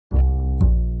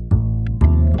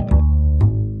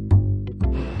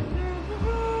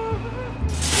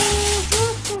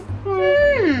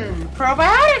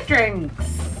probiotic drinks.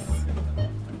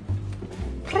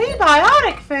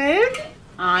 Prebiotic food?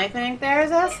 I think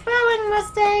there's a spelling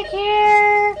mistake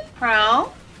here.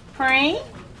 Pre?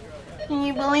 Can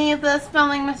you believe the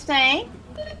spelling mistake?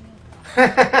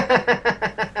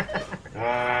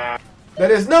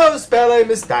 There is no spelling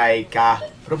mistake.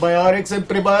 Probiotics and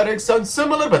prebiotics sound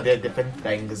similar, but they're different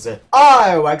things.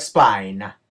 I'll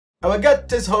explain. Our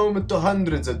gut is home to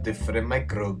hundreds of different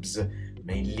microbes,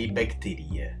 mainly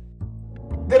bacteria.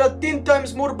 There are 10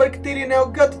 times more bacteria in our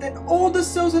gut than all the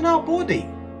cells in our body.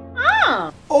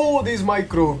 All these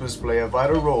microbes play a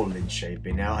vital role in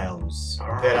shaping our health.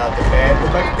 There are the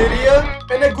bad bacteria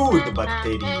and the good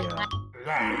bacteria.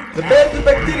 The bad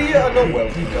bacteria are not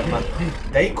welcome.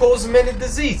 They cause many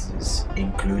diseases,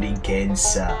 including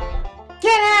cancer.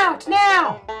 Get out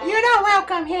now! You're not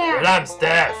welcome here! Well, I'm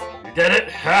Steph. You get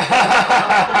it?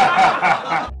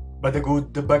 But the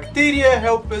good bacteria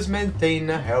help us maintain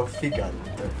a healthy gut.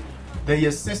 They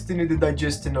assist in the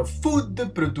digestion of food,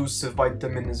 produce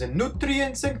vitamins and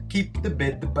nutrients, and keep the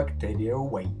bad bacteria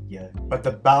away. But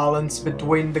the balance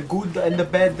between the good and the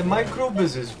bad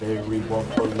microbes is very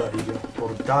wobbly.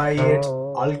 For diet,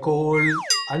 alcohol,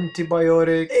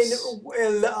 antibiotics, and,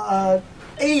 well,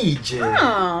 age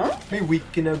may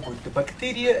weaken our good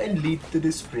bacteria and lead to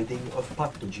the spreading of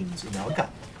pathogens in our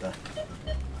gut.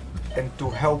 And to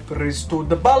help restore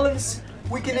the balance,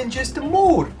 we can ingest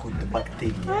more good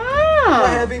bacteria by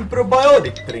having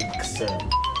probiotic drinks.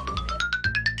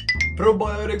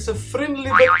 Probiotics are friendly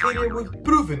bacteria with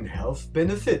proven health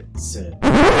benefits.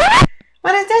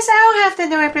 What does this all have to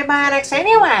do with probiotics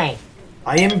anyway?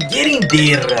 I am getting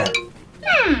there.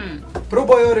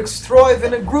 Probiotics thrive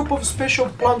in a group of special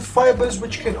plant fibers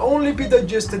which can only be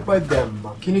digested by them.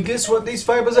 Can you guess what these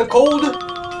fibers are called?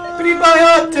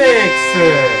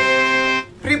 Prebiotics!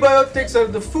 Prebiotics are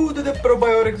the food that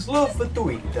probiotics love to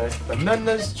eat.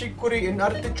 Bananas, chicory, and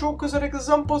artichokes are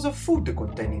examples of food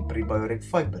containing prebiotic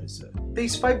fibers.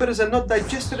 These fibers are not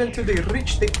digested until they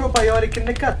reach the probiotic in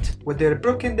the gut, where they are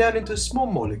broken down into small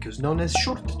molecules known as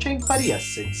short-chain fatty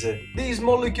acids. These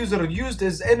molecules are used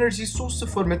as energy source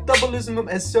for metabolism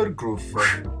and cell growth,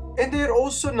 and they are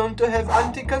also known to have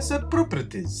anti-cancer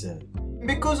properties.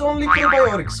 Because only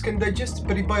probiotics can digest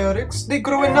prebiotics, they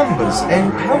grow in numbers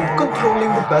and help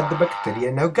controlling the bad bacteria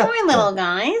in our gut. Poor little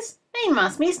guys. They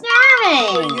must be What are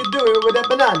starving. you doing with that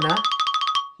banana?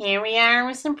 Here we are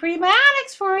with some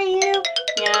prebiotics for you.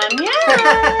 Yum, yum.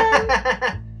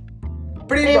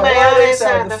 Prebiotics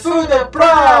are the food of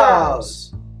pros!